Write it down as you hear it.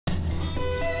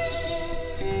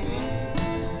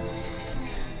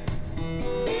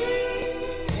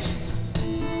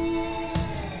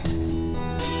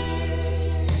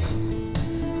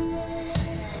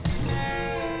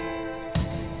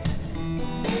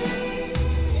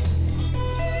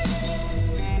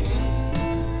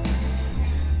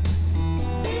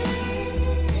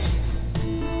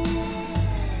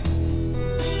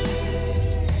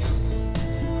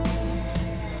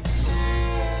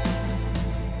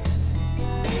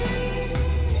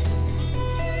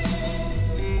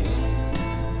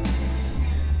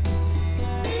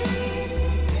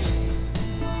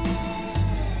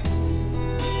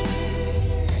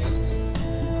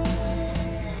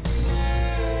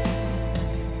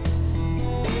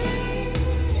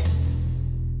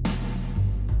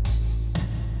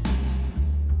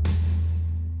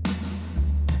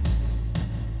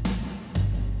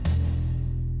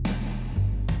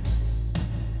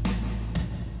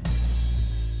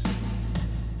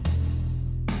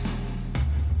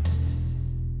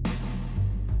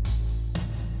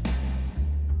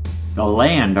The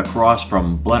land across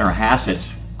from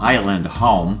Blennerhassett Island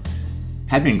home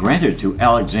had been granted to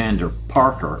Alexander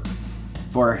Parker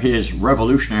for his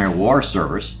Revolutionary War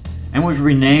service and was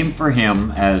renamed for him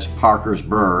as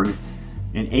Parkersburg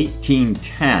in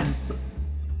 1810.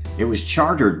 It was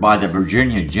chartered by the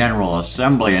Virginia General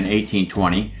Assembly in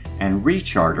 1820 and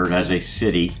rechartered as a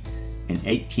city in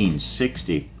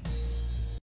 1860.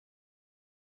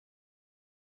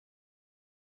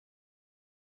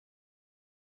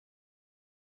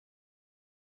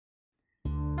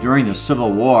 During the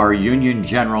Civil War, Union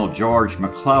General George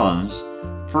McClellan's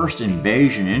first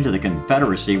invasion into the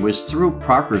Confederacy was through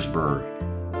Parkersburg.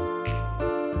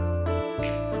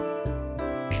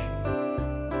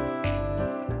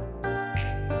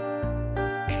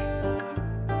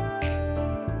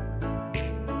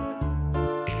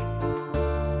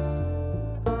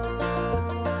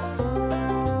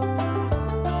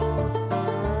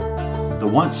 The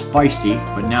once feisty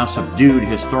but now subdued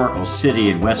historical city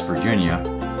in West Virginia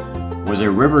was a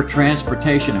river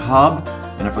transportation hub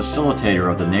and a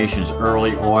facilitator of the nation's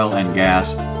early oil and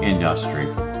gas industry.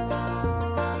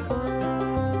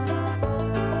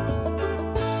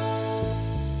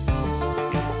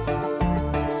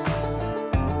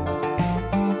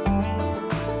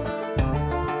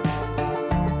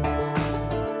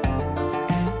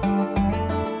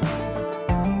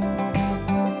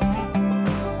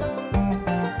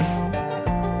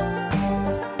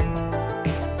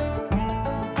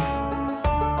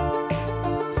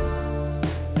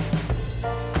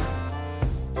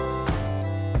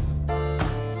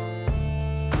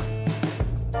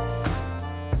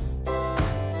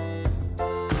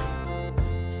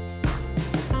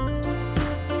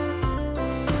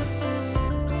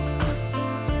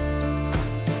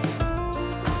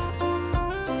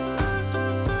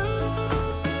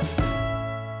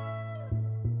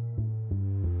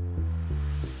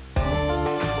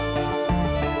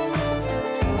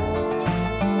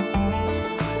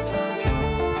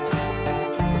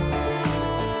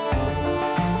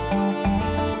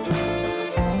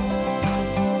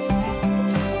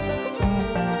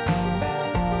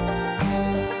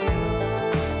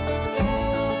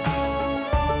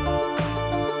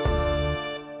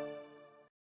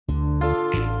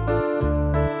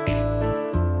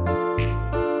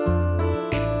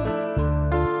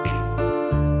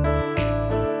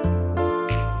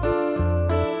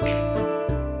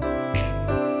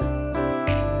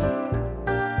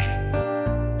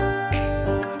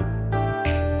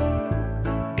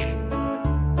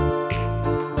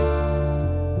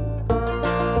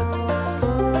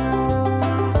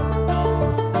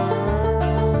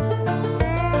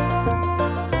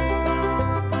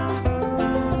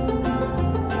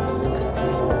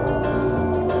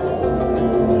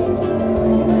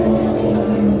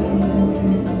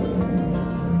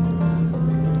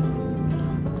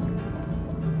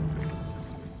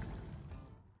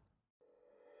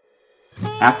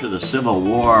 After the Civil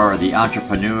War, the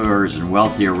entrepreneurs and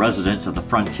wealthier residents of the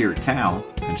frontier town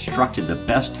constructed the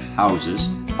best houses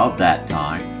of that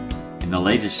time in the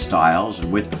latest styles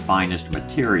and with the finest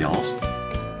materials.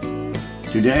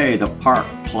 Today, the Park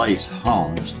Place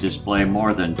homes display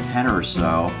more than 10 or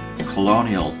so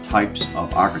colonial types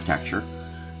of architecture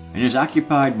and is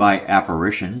occupied by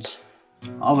apparitions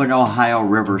of an Ohio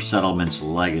River settlement's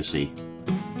legacy.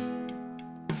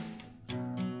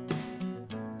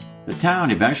 The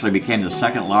town eventually became the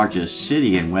second largest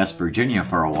city in West Virginia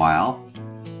for a while.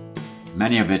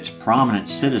 Many of its prominent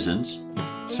citizens,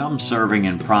 some serving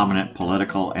in prominent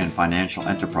political and financial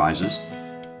enterprises,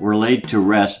 were laid to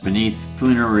rest beneath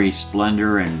funerary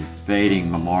splendor and fading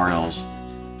memorials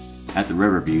at the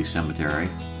Riverview Cemetery.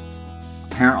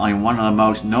 Apparently one of the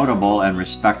most notable and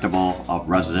respectable of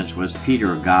residents was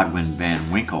Peter Godwin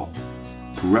Van Winkle,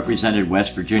 who represented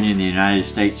West Virginia in the United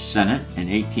States Senate in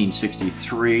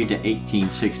 1863 to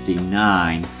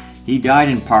 1869. He died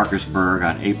in Parkersburg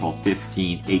on April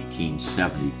 15,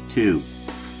 1872.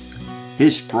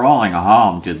 His sprawling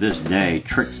home to this day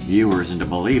tricks viewers into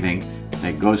believing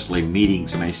that ghostly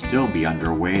meetings may still be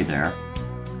underway there.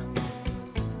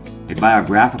 A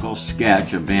biographical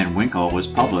sketch of Van Winkle was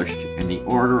published in the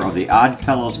Order of the Odd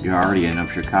Fellows Guardian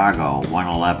of Chicago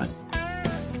 111,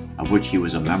 of which he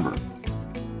was a member.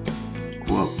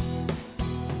 Quote,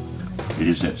 "It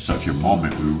is at such a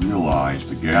moment we realize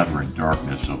the gathering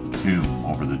darkness of the tomb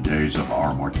over the days of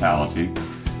our mortality.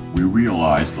 We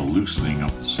realize the loosening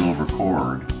of the silver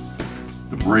cord,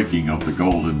 the breaking of the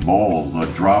golden bowl, the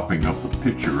dropping of the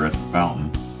pitcher at the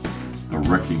fountain, the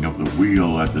wrecking of the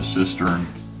wheel at the cistern.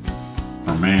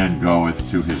 For man goeth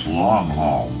to his long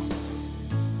home.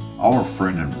 Our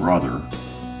friend and brother,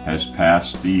 has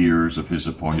passed the years of his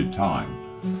appointed time.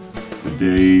 The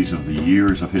days of the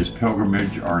years of his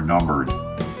pilgrimage are numbered.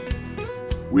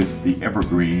 With the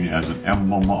evergreen as an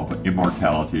emblem of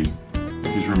immortality,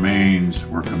 his remains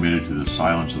were committed to the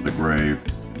silence of the grave,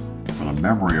 for the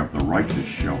memory of the righteous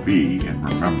shall be in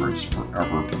remembrance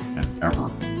forever and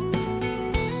ever.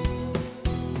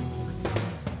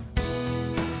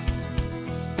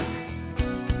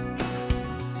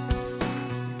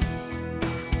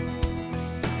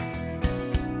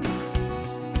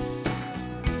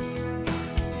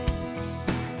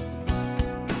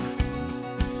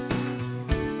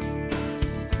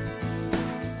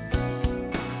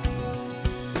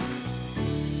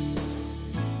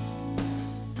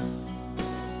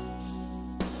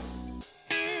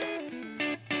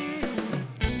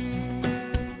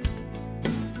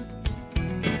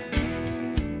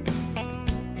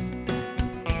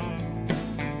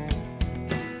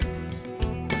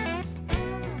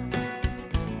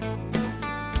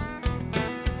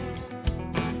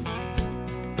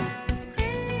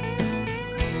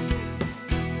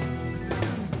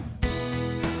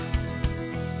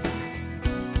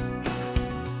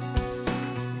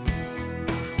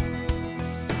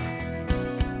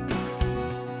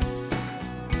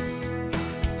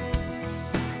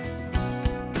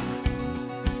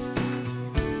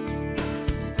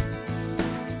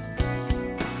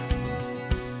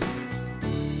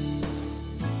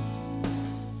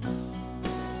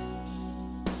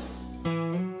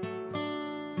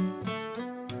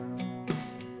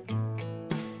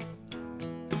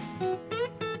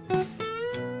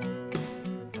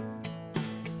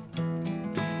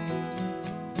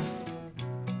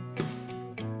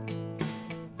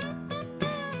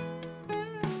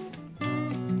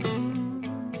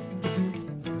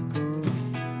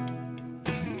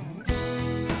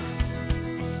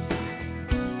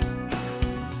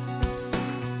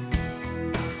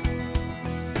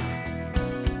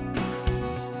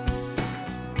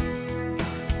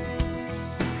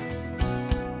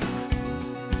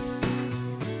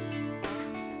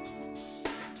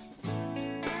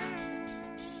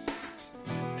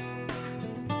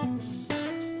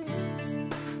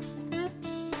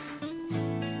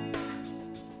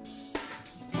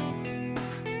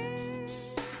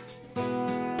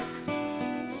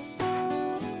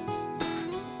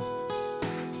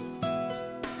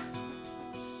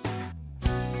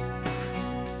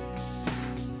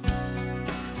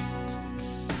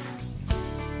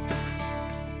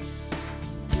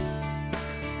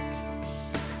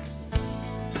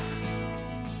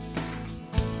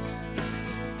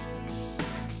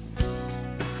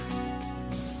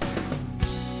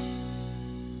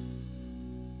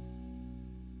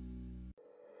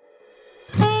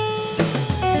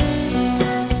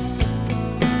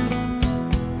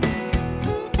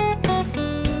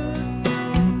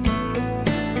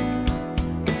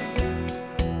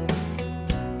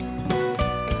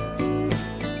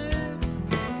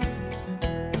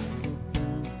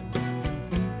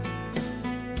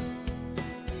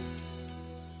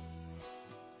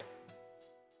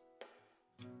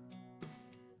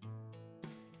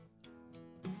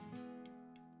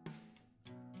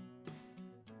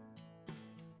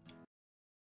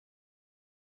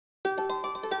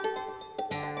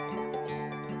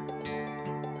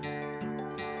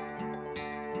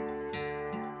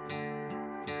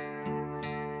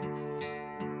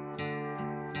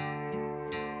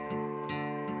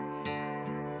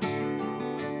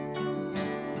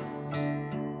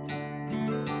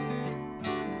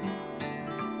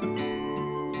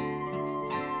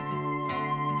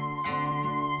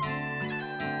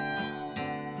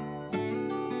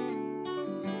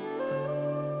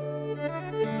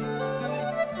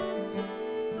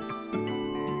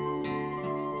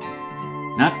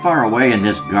 Not far away in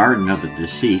this garden of the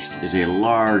deceased is a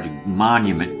large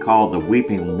monument called the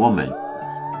Weeping Woman.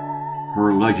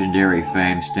 Her legendary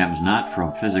fame stems not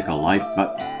from physical life,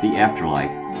 but the afterlife.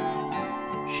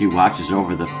 She watches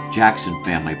over the Jackson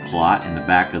family plot in the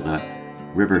back of the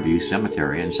Riverview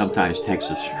Cemetery and sometimes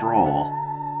takes a stroll.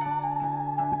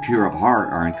 The pure of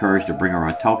heart are encouraged to bring her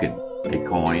a token, a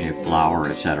coin, a flower,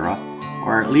 etc.,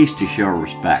 or at least to show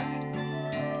respect.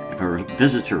 If a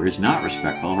visitor is not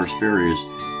respectful, her spirit is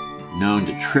known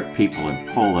to trip people and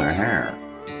pull their hair.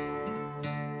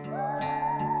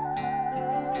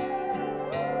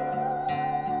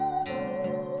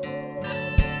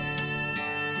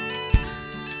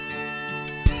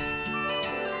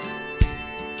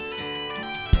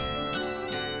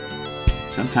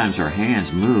 Sometimes her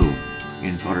hands move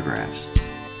in photographs.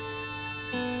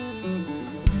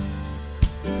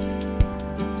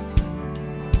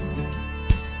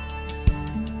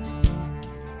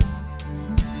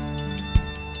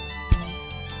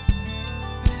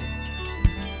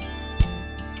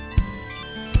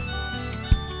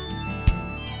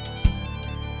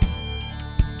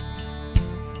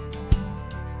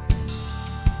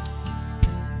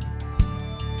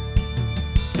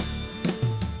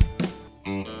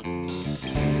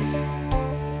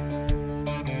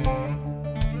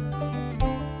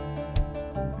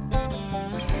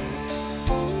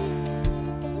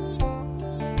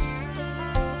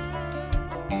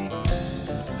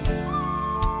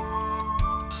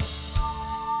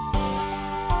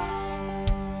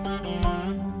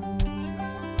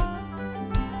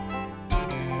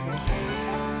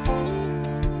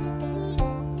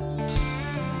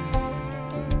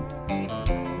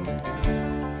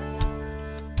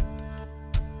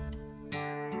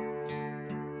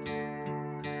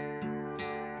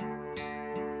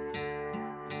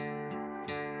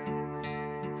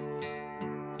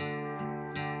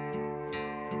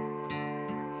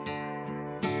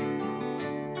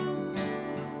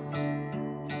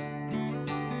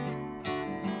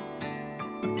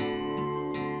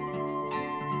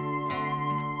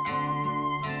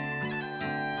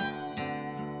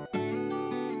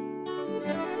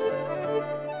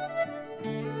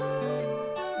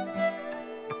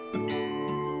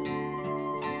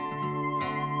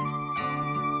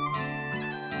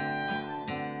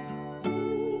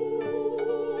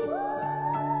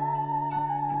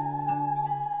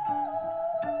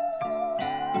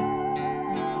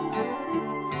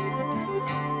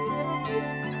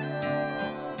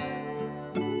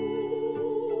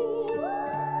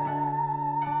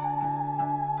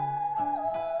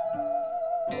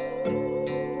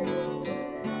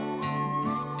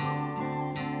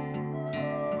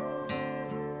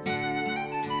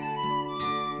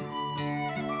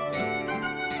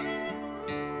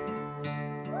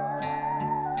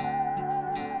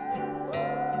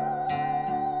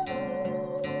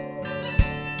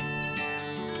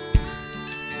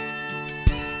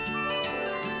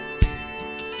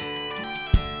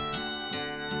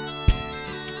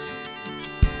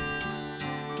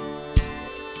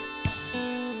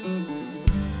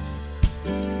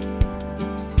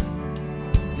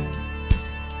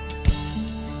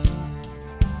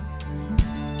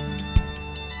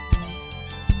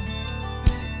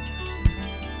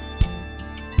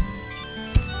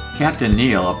 Captain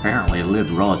Neal apparently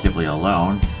lived relatively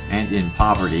alone and in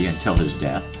poverty until his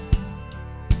death.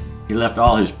 He left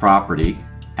all his property,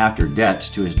 after debts,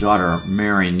 to his daughter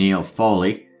Mary Neal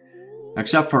Foley,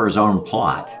 except for his own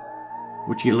plot,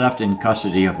 which he left in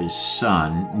custody of his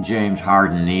son, James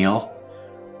Hardin Neal,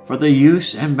 for the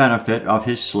use and benefit of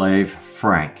his slave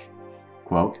Frank,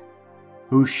 quote,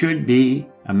 who should be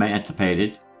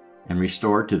emancipated and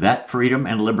restored to that freedom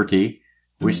and liberty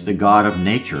which the God of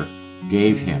nature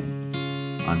gave him,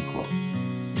 unquote.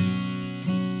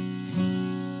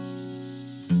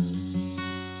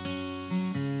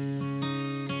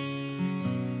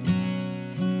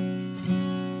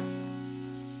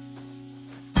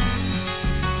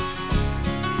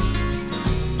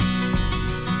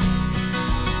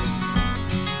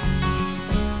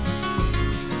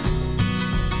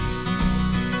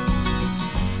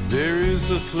 There is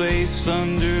a place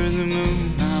under the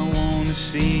moon I want to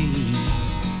see.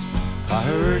 I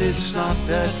heard it's not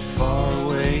that far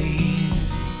away.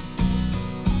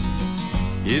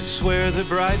 It's where the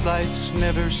bright lights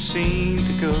never seem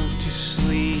to go to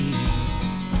sleep,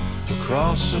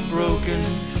 across a broken,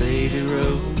 faded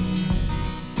road.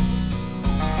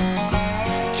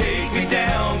 Take me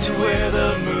down to where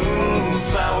the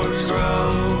moonflowers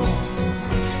grow.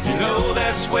 You know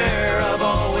that's where I've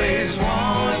always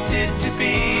wanted to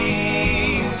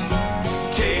be.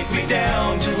 Take me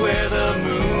down to where the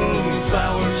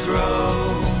moonflowers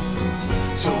grow.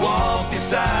 So walk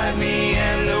beside me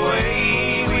and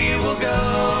away we will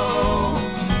go.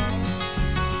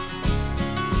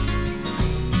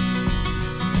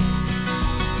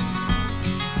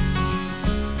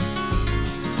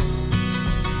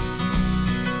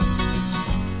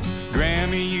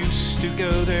 Grammy used to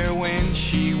go there when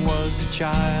she was a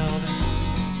child.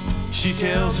 She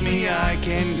tells me I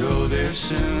can go there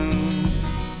soon.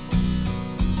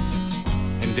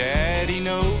 And Daddy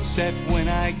knows that when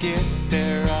I get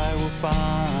there I will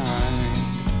find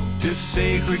this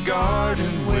sacred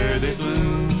garden where they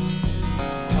bloom.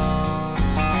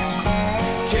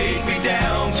 Take me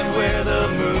down to where the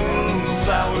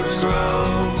moonflowers grow.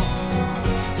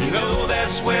 You know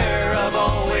that's where I've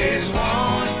always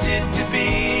wanted to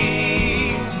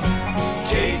be.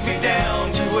 Take me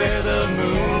down to where the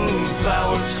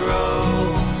moonflowers grow.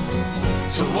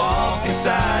 So walk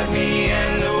beside me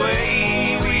and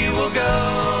away we will go.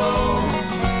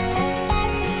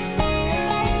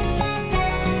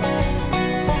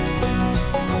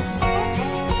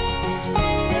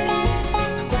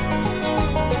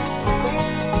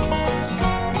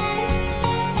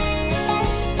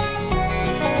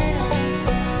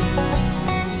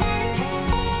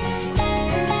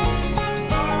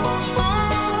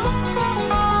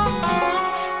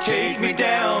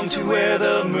 To where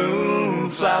the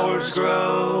moonflowers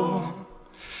grow.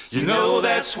 You know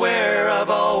that's where I've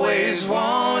always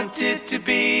wanted to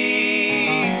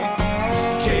be.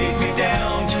 Take me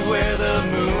down to where the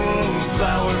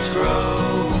moonflowers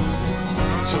grow.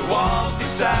 So walk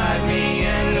beside me